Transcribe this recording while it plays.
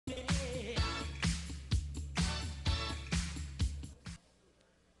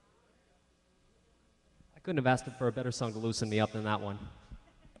couldn't have asked for a better song to loosen me up than that one.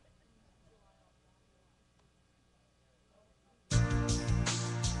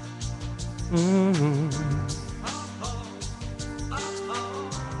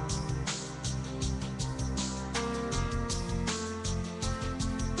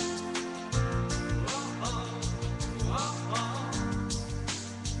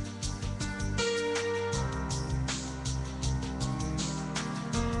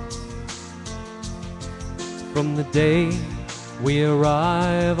 From the day we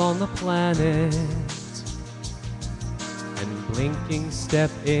arrive on the planet and blinking step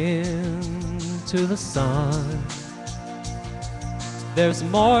into the sun, there's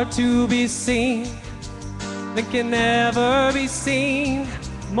more to be seen than can ever be seen,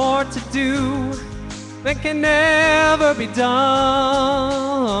 more to do than can ever be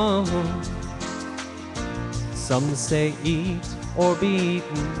done. Some say eat or be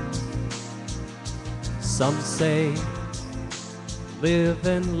eaten, some say live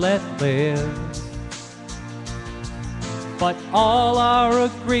and let live, but all are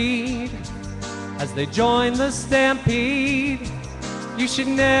agreed as they join the stampede. You should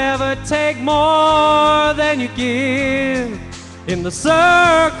never take more than you give in the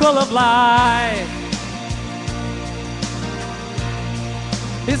circle of life.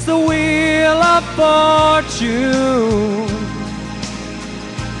 It's the wheel of fortune,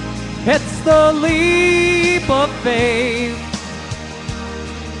 it's the leap of faith,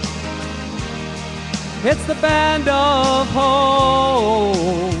 it's the band of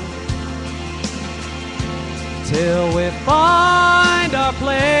hope, till we find our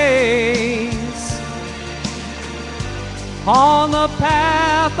place on the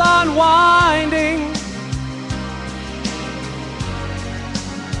path unwinding,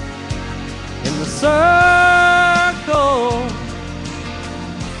 in the circle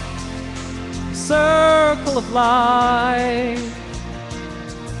of life.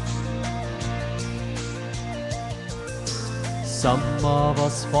 Some of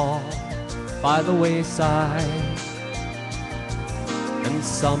us fall by the wayside, and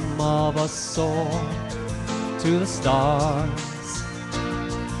some of us soar to the stars,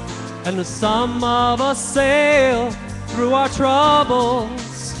 and some of us sail through our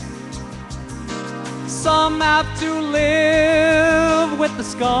troubles. Some have to live with the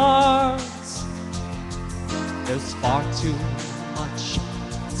scars. There's far too much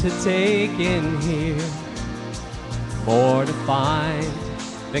to take in here, more to find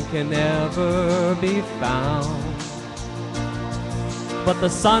than can ever be found. But the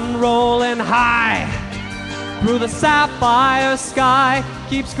sun rolling high through the sapphire sky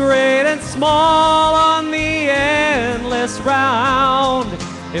keeps great and small on the endless round,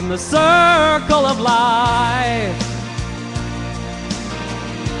 in the circle of life.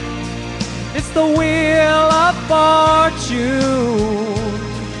 It's the wheel of fortune,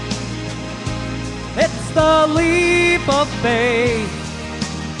 it's the leap of faith,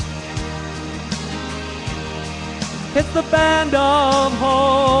 it's the band of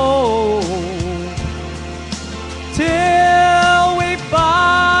hope, till we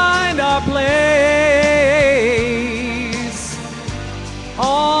find our place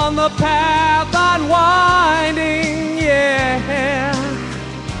on the path unwinding, yeah,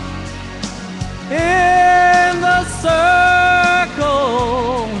 in the circle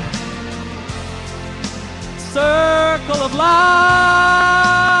of life.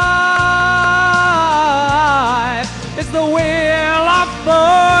 It's the wheel of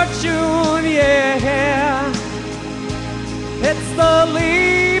fortune, yeah, it's the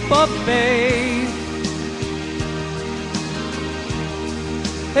leap of faith,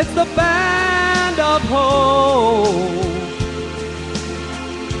 it's the band of hope,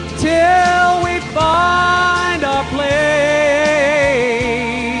 till we find our place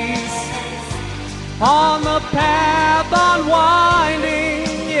on the path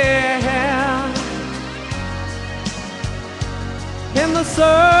unwinding, yeah, in the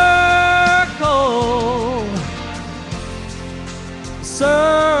circle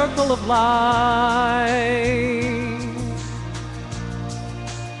of life.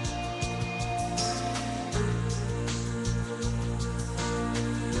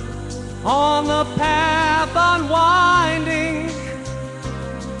 On the path unwinding,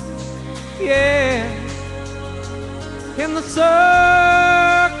 yeah, in the circle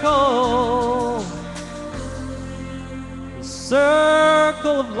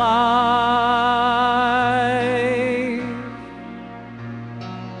of life.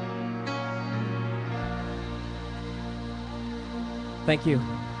 Thank you.